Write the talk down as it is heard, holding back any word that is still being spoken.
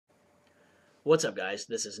What's up, guys?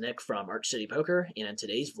 This is Nick from Arch City Poker, and in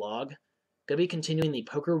today's vlog, going to be continuing the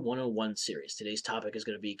Poker 101 series. Today's topic is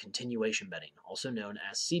going to be continuation betting, also known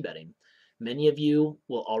as c-betting. Many of you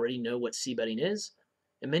will already know what c-betting is,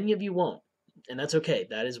 and many of you won't, and that's okay.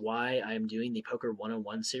 That is why I am doing the Poker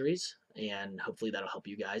 101 series, and hopefully that'll help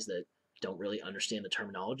you guys that don't really understand the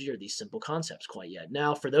terminology or these simple concepts quite yet.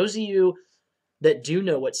 Now, for those of you that do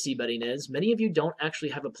know what c-betting is, many of you don't actually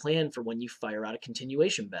have a plan for when you fire out a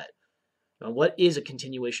continuation bet. Now, what is a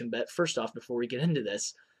continuation bet? First off, before we get into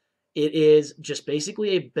this, it is just basically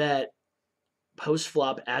a bet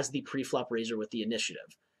post-flop as the pre-flop raiser with the initiative.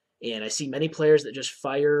 And I see many players that just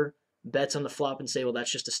fire bets on the flop and say, well,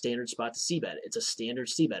 that's just a standard spot to c-bet. It's a standard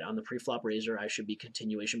c-bet. On the pre-flop raiser, I should be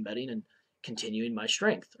continuation betting and continuing my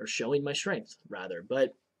strength, or showing my strength, rather.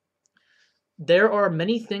 But there are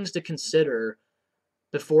many things to consider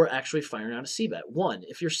before actually firing out a c-bet. One,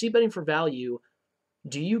 if you're c-betting for value,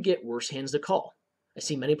 do you get worse hands to call? I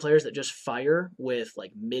see many players that just fire with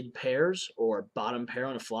like mid pairs or bottom pair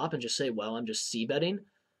on a flop and just say, well, I'm just c-betting.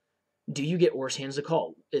 Do you get worse hands to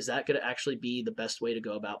call? Is that going to actually be the best way to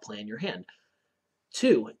go about playing your hand?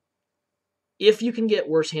 Two, if you can get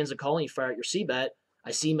worse hands to call and you fire out your c-bet, I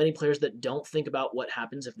see many players that don't think about what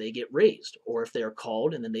happens if they get raised or if they are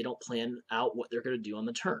called and then they don't plan out what they're going to do on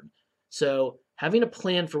the turn. So having a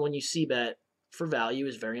plan for when you c-bet for value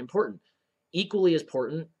is very important. Equally as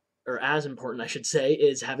important, or as important, I should say,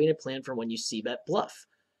 is having a plan for when you c-bet bluff.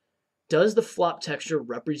 Does the flop texture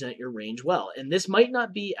represent your range well? And this might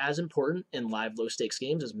not be as important in live low-stakes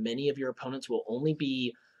games, as many of your opponents will only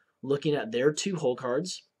be looking at their two hole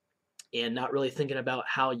cards and not really thinking about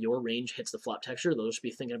how your range hits the flop texture. They'll just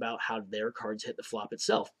be thinking about how their cards hit the flop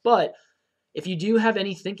itself. But if you do have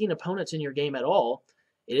any thinking opponents in your game at all,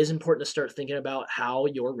 it is important to start thinking about how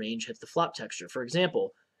your range hits the flop texture. For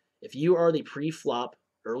example, if you are the pre-flop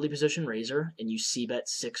early position raiser and you c-bet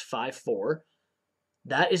 6-5-4,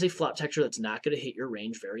 that is a flop texture that's not going to hit your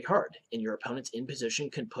range very hard, and your opponent's in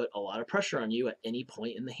position can put a lot of pressure on you at any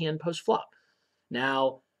point in the hand post-flop.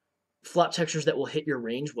 Now, flop textures that will hit your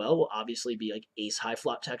range well will obviously be like ace-high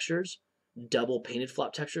flop textures, double painted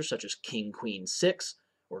flop textures such as king-queen 6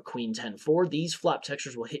 or queen 10-4. These flop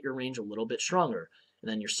textures will hit your range a little bit stronger,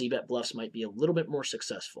 and then your c-bet bluffs might be a little bit more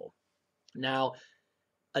successful. Now,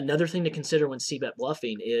 another thing to consider when c-bet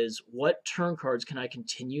bluffing is what turn cards can I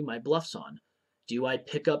continue my bluffs on? Do I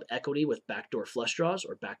pick up equity with backdoor flush draws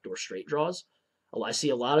or backdoor straight draws? Well, I see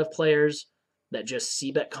a lot of players that just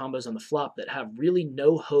c-bet combos on the flop that have really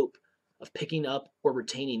no hope of picking up or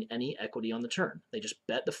retaining any equity on the turn. They just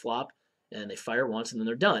bet the flop and they fire once and then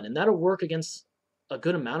they're done. And that'll work against a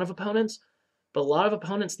good amount of opponents, but a lot of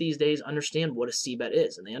opponents these days understand what a c-bet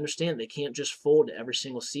is, and they understand they can't just fold to every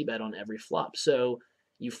single c-bet on every flop. So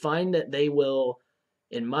you find that they will,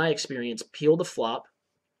 in my experience, peel the flop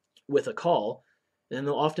with a call, and then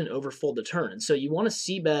they'll often overfold the turn. And so you want to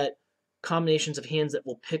c-bet combinations of hands that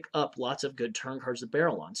will pick up lots of good turn cards to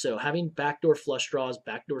barrel on. So having backdoor flush draws,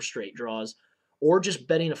 backdoor straight draws, or just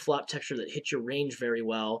betting a flop texture that hits your range very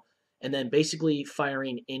well, and then basically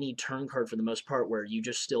firing any turn card for the most part where you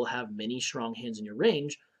just still have many strong hands in your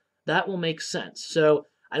range, that will make sense. So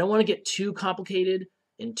I don't want to get too complicated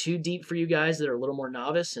and too deep for you guys that are a little more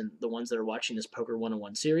novice and the ones that are watching this Poker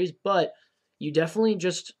 101 series, but you definitely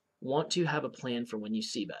just want to have a plan for when you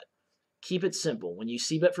c-bet. Keep it simple. When you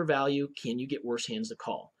c-bet for value, can you get worse hands to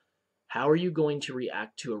call? How are you going to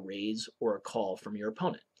react to a raise or a call from your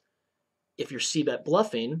opponent? If you're c-bet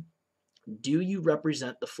bluffing, do you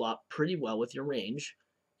represent the flop pretty well with your range?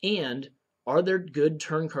 And are there good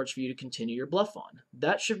turn cards for you to continue your bluff on?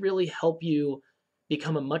 That should really help you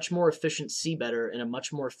become a much more efficient c-better and a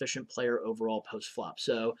much more efficient player overall post-flop.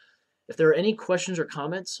 So if there are any questions or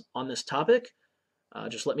comments on this topic,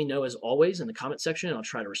 just let me know as always in the comment section, and I'll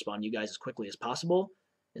try to respond to you guys as quickly as possible.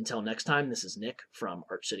 Until next time, this is Nick from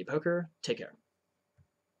Arch City Poker. Take care.